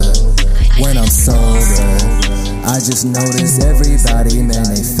when I'm sober. I just notice everybody, man,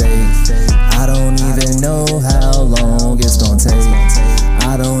 they fake. I don't even know how long it's gonna take.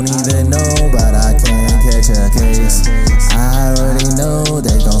 I don't even know, but I can't catch a case. I already know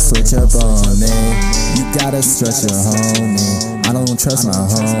they gon' switch up on me. You gotta trust your homie, I don't trust my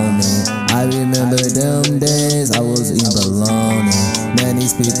homie. I remember them days I was eating bologna. Man,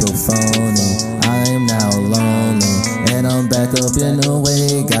 these people phony, I am now lonely. And I'm back up in the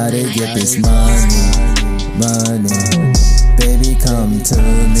way, gotta get this money. Baby, come to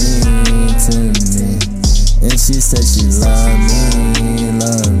me. And she said she love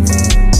me.